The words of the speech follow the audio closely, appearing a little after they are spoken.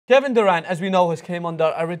Kevin Durant, as we know, has came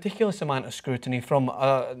under a ridiculous amount of scrutiny from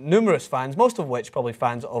numerous fans, most of which probably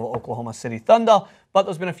fans of Oklahoma City Thunder. But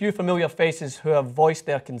there's been a few familiar faces who have voiced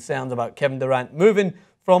their concerns about Kevin Durant moving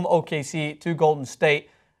from OKC to Golden State,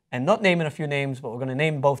 and not naming a few names, but we're going to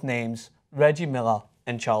name both names, Reggie Miller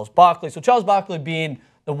and Charles Barkley. So Charles Barkley being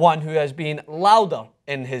the one who has been louder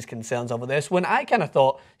in his concerns over this, when I kind of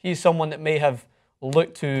thought he's someone that may have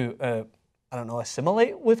looked to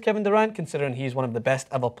assimilate with Kevin Durant, considering he's one of the best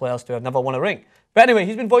ever players to have never won a ring. But anyway,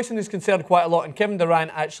 he's been voicing his concern quite a lot, and Kevin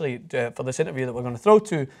Durant actually, for this interview that we're going to throw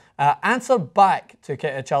to, answered back to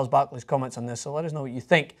Charles Barkley's comments on this. So let us know what you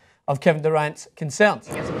think of Kevin Durant's concerns.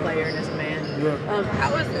 As a player and as a man, yeah.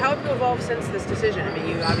 How have you evolved since this decision? I mean,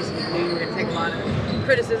 you obviously knew you were going to take a lot of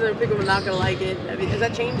criticism, people were not going to like it. I mean, has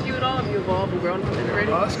that changed you at all? Have you evolved and grown from it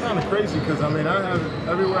already? It's kind of crazy because, I mean,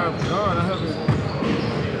 everywhere I've gone,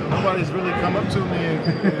 nobody's really come up to me.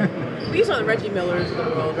 And we saw the Reggie Millers of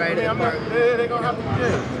the world, right? they're gonna have to.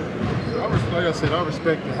 Yeah. Like I said, I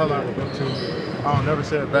respect the hell out of them too. I don't never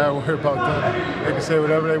say a bad word about them. They can say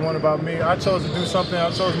whatever they want about me. I chose to do something.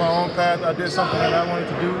 I chose my own path. I did something that I wanted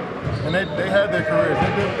to do, and they had their careers.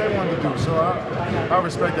 They did what they wanted to do. So I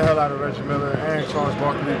respect the hell out of Reggie Miller and Charles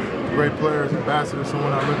Barkley, great players, ambassadors,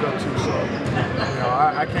 someone I look up to. So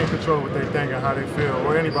I can't control what they think and how they feel,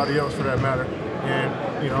 or anybody else for that matter. And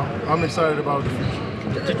I'm excited about the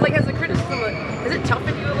future. Just like, as a criticism, has it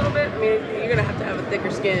toughened you a little bit? I mean, you're gonna have a thicker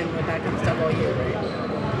skin with that kind of stuff all year, right?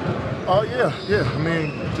 Oh yeah. I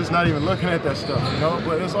mean, just not even looking at that stuff,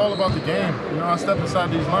 But it's all about the game. I step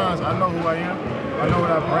inside these lines. I know who I am. I know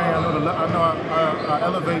what I bring. I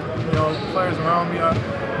elevate. Players around me. I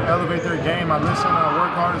elevate their game. I listen. I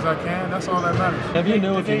work hard as I can. That's all that matters. If you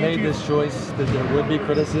knew if you made this choice that there would be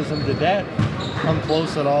criticism, did that come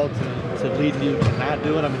close at all to leading you to not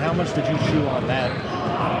do it? I mean, how much did you chew on that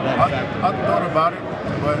factor? I thought about it,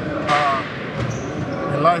 but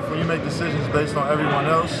in life, when you make decisions based on everyone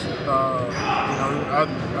else,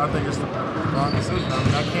 I think it's the wrong decision. I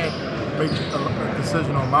mean, I can't make a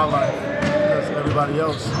decision on my life because everybody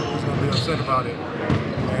else is going to be upset about it.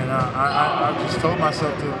 And I just told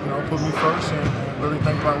myself to, put me first and really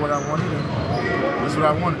think about what I wanted, and that's what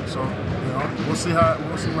I wanted. So, we'll see what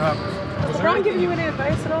happens. Has LeBron given you any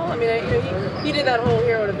advice at all? I mean, he did that whole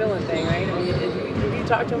hero to villain thing, right? I mean, have you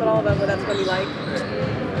talked to him at all about what that's going to be like?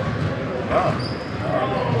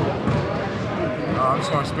 I'm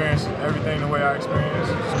just going to experience everything the way I experience.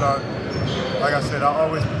 Like I said, I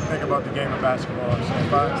always think about the game of basketball. So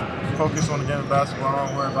if I focus on the game of basketball, I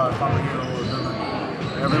don't worry about if I'm a hero or a villain.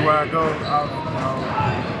 Everywhere I go,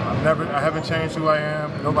 I haven't changed who I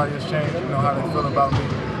am. Nobody has changed, how they feel about me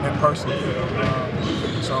in person.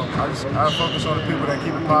 So I focus on the people that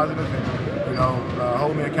keep it positive and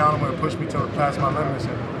hold me accountable and push me to past my limits.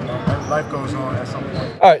 And life goes on at some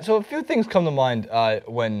point. All right, so a few things come to mind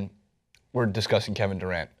when we're discussing Kevin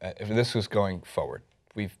Durant. If this was going forward,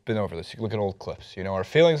 we've been over this. You can look at old clips. Our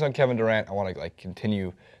feelings on Kevin Durant. I want to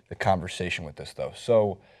continue the conversation with this though.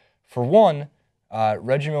 So, for one,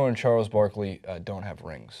 Reggie Miller and Charles Barkley don't have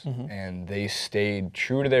rings, and they stayed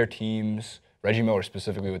true to their teams. Reggie Miller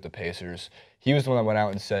specifically with the Pacers. He was the one that went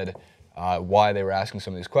out and said why they were asking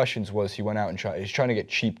some of these questions was he went out and he's trying to get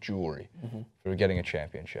cheap jewelry for getting a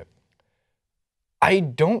championship. I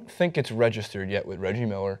don't think it's registered yet with Reggie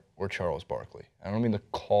Miller or Charles Barkley. I don't mean to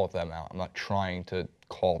call them out. I'm not trying to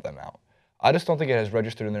call them out. I just don't think it has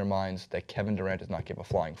registered in their minds that Kevin Durant does not give a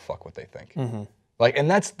flying fuck what they think.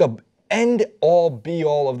 And that's the end-all,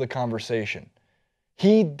 be-all of the conversation.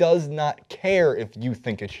 He does not care if you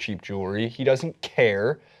think it's cheap jewelry. He doesn't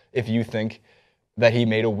care if you think that he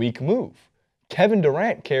made a weak move. Kevin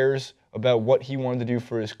Durant cares about what he wanted to do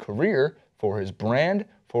for his career, for his brand,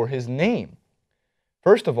 for his name.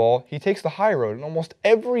 First of all, he takes the high road in almost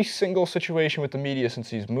every single situation with the media since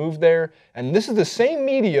he's moved there. And this is the same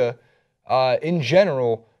media in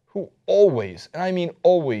general who always, and I mean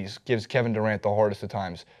always, gives Kevin Durant the hardest of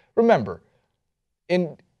times. Remember,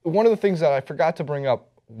 one of the things that I forgot to bring up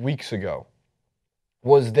weeks ago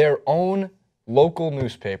was their own local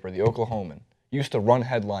newspaper, the Oklahoman, used to run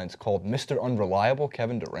headlines called Mr. Unreliable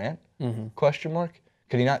Kevin Durant, question mark.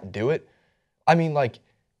 Could he not do it? I mean,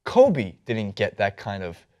 Kobe didn't get that kind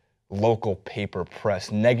of local paper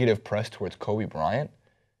press, negative press towards Kobe Bryant.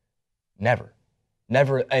 Never.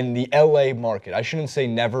 Never in the LA market. I shouldn't say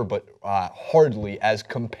never, but hardly as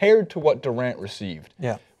compared to what Durant received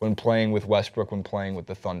when playing with Westbrook, when playing with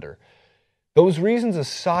the Thunder. Those reasons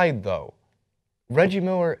aside, though, Reggie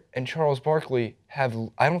Miller and Charles Barkley have,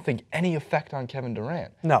 I don't think, any effect on Kevin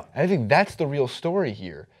Durant. No. I think that's the real story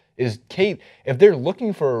here, is Kate, if they're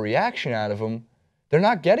looking for a reaction out of him, they're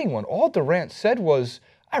not getting one. All Durant said was,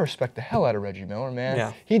 I respect the hell out of Reggie Miller, man.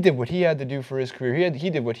 Yeah. He did what he had to do for his career. He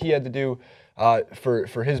did what he had to do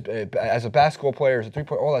for his as a basketball player, as a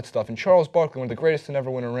three-point, all that stuff. And Charles Barkley, one of the greatest to never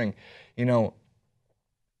win a ring, you know.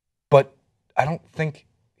 But I don't think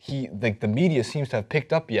the media seems to have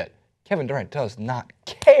picked up yet. Kevin Durant does not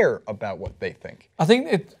care about what they think. I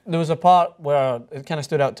think there was a part where it kind of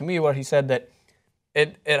stood out to me where he said that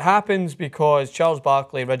it happens because Charles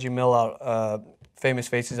Barkley, Reggie Miller, famous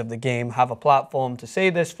faces of the game, have a platform to say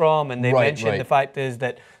this from, and they mentioned the fact is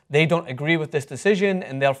that they don't agree with this decision,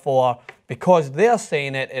 and therefore, because they're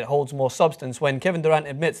saying it, it holds more substance. When Kevin Durant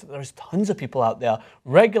admits that there's tons of people out there,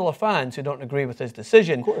 regular fans, who don't agree with his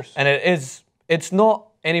decision, Of course. and it's not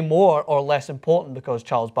any more or less important because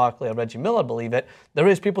Charles Barkley or Reggie Miller believe it. There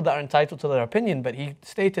is people that are entitled to their opinion, but he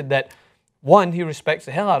stated that, one, he respects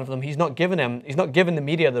the hell out of them. He's not giving the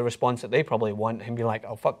media the response that they probably want, him being like,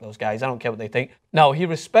 oh, fuck those guys, I don't care what they think. No, he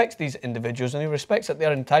respects these individuals, and he respects that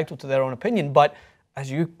they're entitled to their own opinion, but as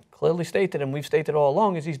you clearly stated, and we've stated all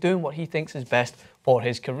along, is he's doing what he thinks is best for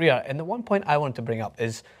his career. And the one point I wanted to bring up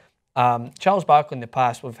is Charles Barkley in the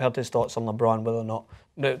past, we've heard his thoughts on LeBron, whether or not,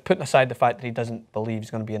 putting aside the fact that he doesn't believe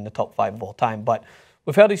he's going to be in the top 5 of all time, but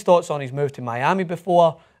we've heard his thoughts on his move to Miami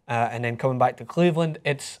before, and then coming back to Cleveland.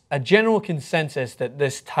 It's a general consensus that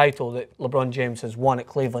this title that LeBron James has won at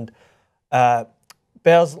Cleveland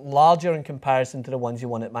bears larger in comparison to the ones he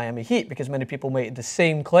won at Miami Heat, because many people made the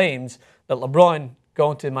same claims that LeBron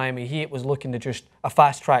going to Miami Heat was looking to just a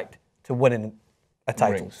fast track to winning a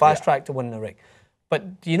title, fast track to winning a ring.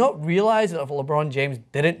 But do you not realize that if LeBron James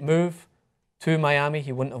didn't move to Miami,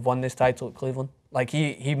 he wouldn't have won this title at Cleveland? Like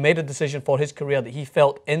he made a decision for his career that he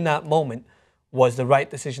felt in that moment was the right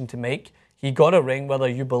decision to make. He got a ring, whether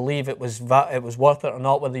you believe it was worth it or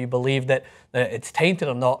not, whether you believe that it's tainted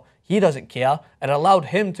or not. He doesn't care. It allowed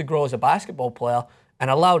him to grow as a basketball player and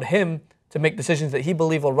allowed him to make decisions that he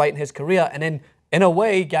believed were right in his career, and then in a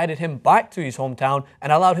way guided him back to his hometown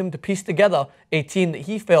and allowed him to piece together a team that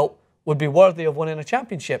he felt would be worthy of winning a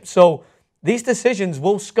championship. So these decisions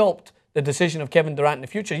will sculpt the decision of Kevin Durant in the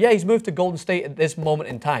future. Yeah, he's moved to Golden State at this moment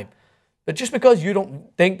in time. But just because you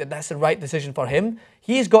don't think that that's the right decision for him,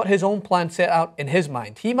 he's got his own plan set out in his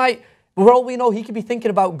mind. He might, for all we know, he could be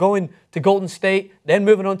thinking about going to Golden State, then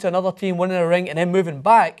moving on to another team, winning a ring, and then moving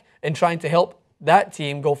back and trying to help that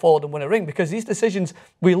team go forward and win a ring. Because these decisions,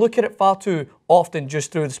 we look at it far too often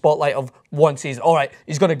just through the spotlight of one season. All right,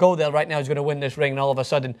 he's going to go there right now, he's going to win this ring, and all of a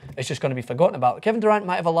sudden it's just going to be forgotten about. Kevin Durant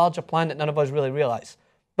might have a larger plan that none of us really realize.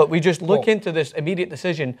 But we just look into this immediate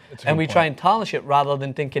decision and we try and tarnish it rather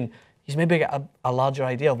than thinking he's maybe got a larger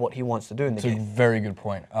idea of what he wants to do in the game. It's a very good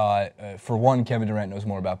point. For one, Kevin Durant knows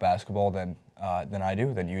more about basketball than I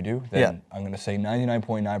do, than you do. I'm going to say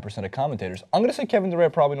 99.9% of commentators. I'm going to say Kevin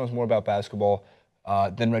Durant probably knows more about basketball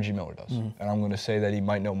than Reggie Miller does. And I'm going to say that he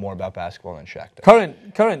might know more about basketball than Shaq does.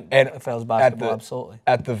 Current NFL's basketball, absolutely.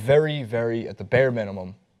 At the at the bare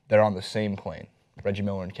minimum, they're on the same plane. Reggie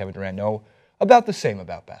Miller and Kevin Durant know about the same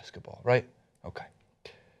about basketball, right? Okay.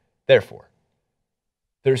 Therefore,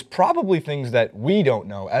 there's probably things that we don't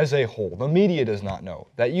know as a whole, the media does not know,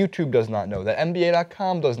 that YouTube does not know, that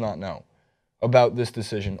NBA.com does not know about this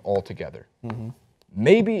decision altogether.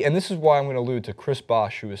 Maybe, and this is why I'm going to allude to Chris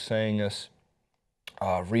Bosh, who was saying this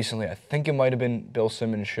recently. I think it might have been Bill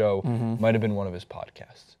Simmons' show, might have been one of his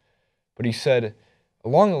podcasts. But he said,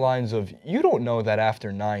 along the lines of, you don't know that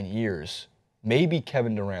after 9 years, maybe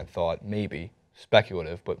Kevin Durant thought, maybe,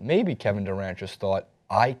 speculative, but maybe Kevin Durant just thought,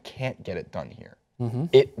 I can't get it done here.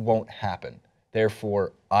 It won't happen.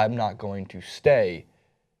 Therefore, I'm not going to stay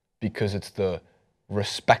because it's the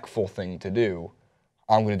respectful thing to do.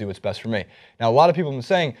 I'm going to do what's best for me. Now, a lot of people have been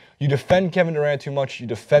saying, you defend Kevin Durant too much, you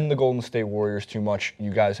defend the Golden State Warriors too much,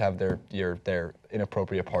 you guys have their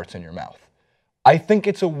inappropriate parts in your mouth. I think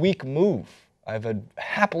it's a weak move. I've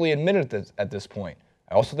happily admitted this at this point.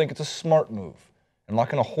 I also think it's a smart move. I'm not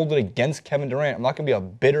going to hold it against Kevin Durant. I'm not going to be a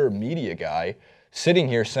bitter media guy sitting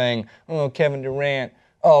here saying, oh, Kevin Durant,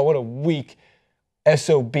 oh, what a weak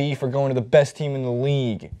SOB for going to the best team in the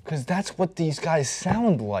league. Because that's what these guys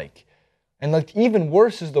sound like. And like even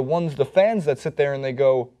worse is the fans that sit there and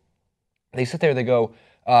they sit there and they go,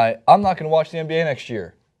 I'm not going to watch the NBA next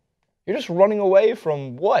year. You're just running away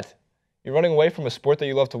from what? You're running away from a sport that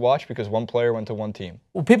you love to watch because one player went to one team.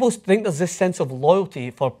 Well, people think there's this sense of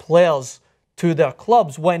loyalty for players to their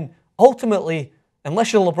clubs when ultimately,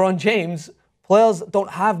 unless you're LeBron James, players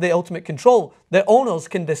don't have the ultimate control. The owners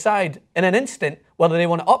can decide in an instant whether they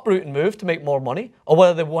want to uproot and move to make more money or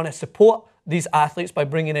whether they want to support these athletes by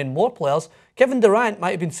bringing in more players. Kevin Durant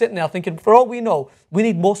might have been sitting there thinking, for all we know, we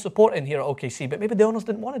need more support in here at OKC, but maybe the owners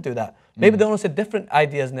didn't want to do that. Maybe the owners had different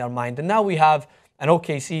ideas in their mind. And now we have an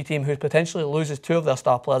OKC team who potentially loses 2 of their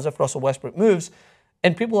star players if Russell Westbrook moves,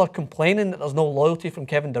 and people are complaining that there's no loyalty from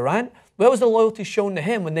Kevin Durant. Where was the loyalty shown to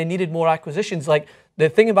him when they needed more acquisitions? Like, the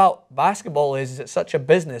thing about basketball is it's such a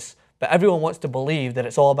business, but everyone wants to believe that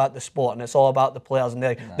it's all about the sport and it's all about the players and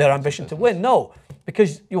their ambition to win. No,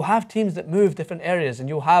 because you have teams that move different areas and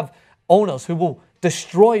you have owners who will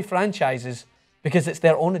destroy franchises because it's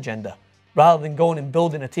their own agenda, rather than going and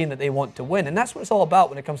building a team that they want to win. And that's what it's all about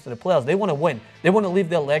when it comes to the players. They want to win. They want to leave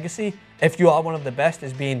their legacy, if you are one of the best,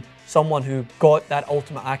 as being someone who got that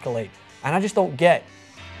ultimate accolade. And I just don't get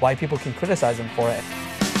why people can criticize them for it.